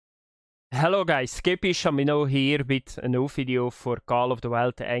Hello guys, KP Shamino here with a new video for Call of the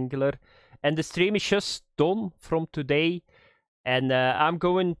Wild Angler. And the stream is just done from today. And I'm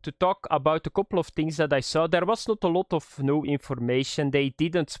going to talk about a couple of things that I saw. There was not a lot of new information. They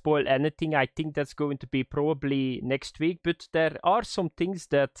didn't spoil anything. I think that's going to be probably next week. But there are some things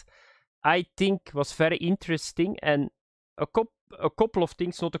that I think was very interesting. And a couple of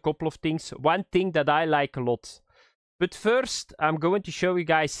things, not a couple of things. One thing that I like a lot. But first, I'm going to show you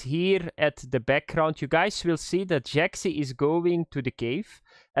guys here at the background. You guys will see that Jaxy is going to the cave.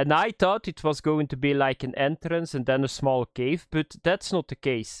 And I thought it was going to be like an entrance and then a small cave. But that's not the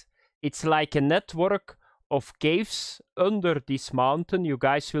case. It's like a network of caves under this mountain. You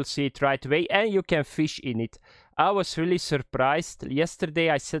guys will see it right away. And you can fish in it. I was really surprised. Yesterday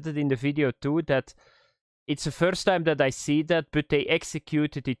I said it in the video too, that it's the first time that I see that. But they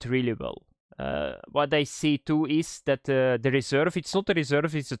executed it really well. What I see too is that the reserve, it's not a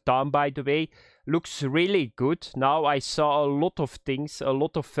reserve, it's a town by the way, looks really good. Now I saw a lot of things, a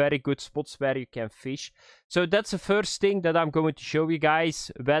lot of very good spots where you can fish. So that's the first thing that I'm going to show you guys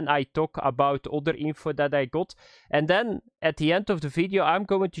when I talk about other info that I got. And then at the end of the video I'm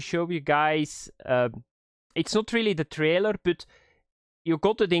going to show you guys, it's not really the trailer, but you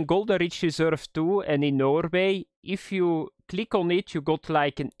got it in Golden Ridge Reserve too and in Norway. If you click on it, you got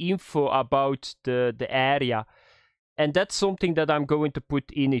like an info about the area. And that's something that I'm going to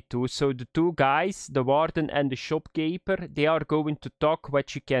put in it too. So the two guys, the warden and the shopkeeper, they are going to talk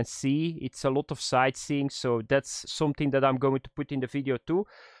what you can see. It's a lot of sightseeing, so that's something that I'm going to put in the video too.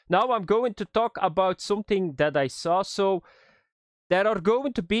 Now I'm going to talk about something that I saw. So there are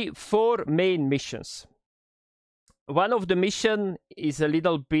going to be 4 main missions. One of the mission is a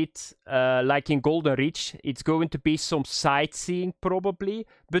little bit like in Golden Ridge. It's going to be some sightseeing probably.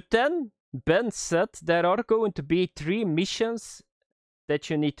 But then Ben said there are going to be 3 missions that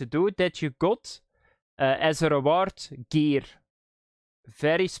you need to do that you got as a reward gear.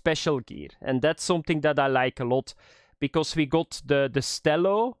 Very special gear. And that's something that I like a lot. Because we got the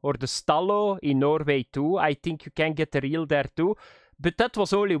Stello or the Stallo in Norway too. I think you can get the reel there too. But that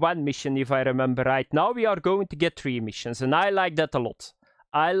was only 1 mission, if I remember right. Now we are going to get 3 missions, and I like that a lot.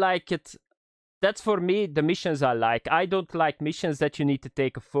 I like it. That's for me the missions I like. I don't like missions that you need to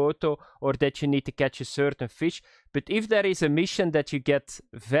take a photo or that you need to catch a certain fish. But if there is a mission that you get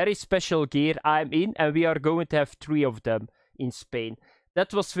very special gear, I'm in, and we are going to have 3 of them in Spain.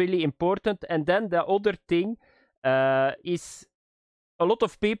 That was really important. And then the other thing is a lot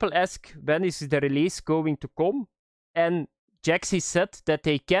of people ask, when is the release going to come? And Jaxy said that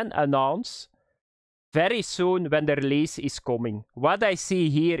they can announce very soon when the release is coming. What I see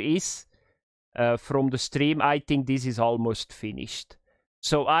here is, from the stream, I think this is almost finished.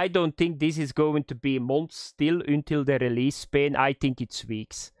 So I don't think this is going to be months still until the release Spain. I think it's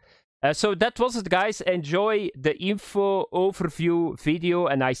weeks. So that was it, guys. Enjoy the info overview video,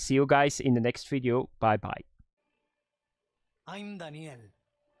 and I see you guys in the next video. Bye bye. I'm Daniel,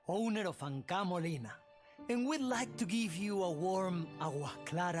 owner of Anca Molina. And we'd like to give you a warm Agua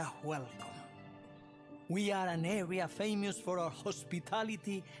Clara welcome. We are an area famous for our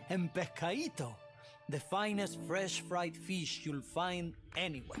hospitality and pescadito, the finest fresh fried fish you'll find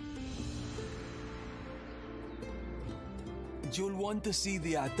anywhere. You'll want to see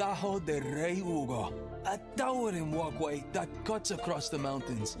the Atajo de Rey Hugo, a towering walkway that cuts across the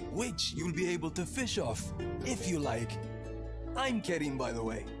mountains, which you'll be able to fish off, if you like. I'm Kerim, by the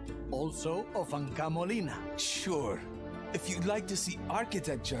way. Also of Anca Molina. Sure. If you'd like to see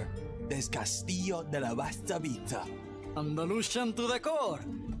architecture, there's Castillo de la Vasta Vita. Andalusian to the core,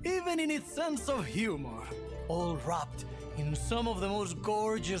 even in its sense of humor. All wrapped in some of the most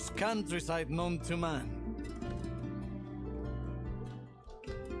gorgeous countryside known to man.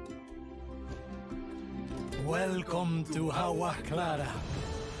 Welcome to Agua Clara.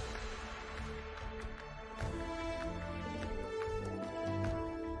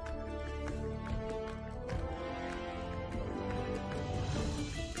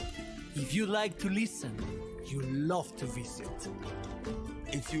 If you like to listen, you love to visit.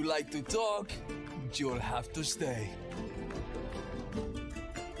 If you like to talk, you'll have to stay.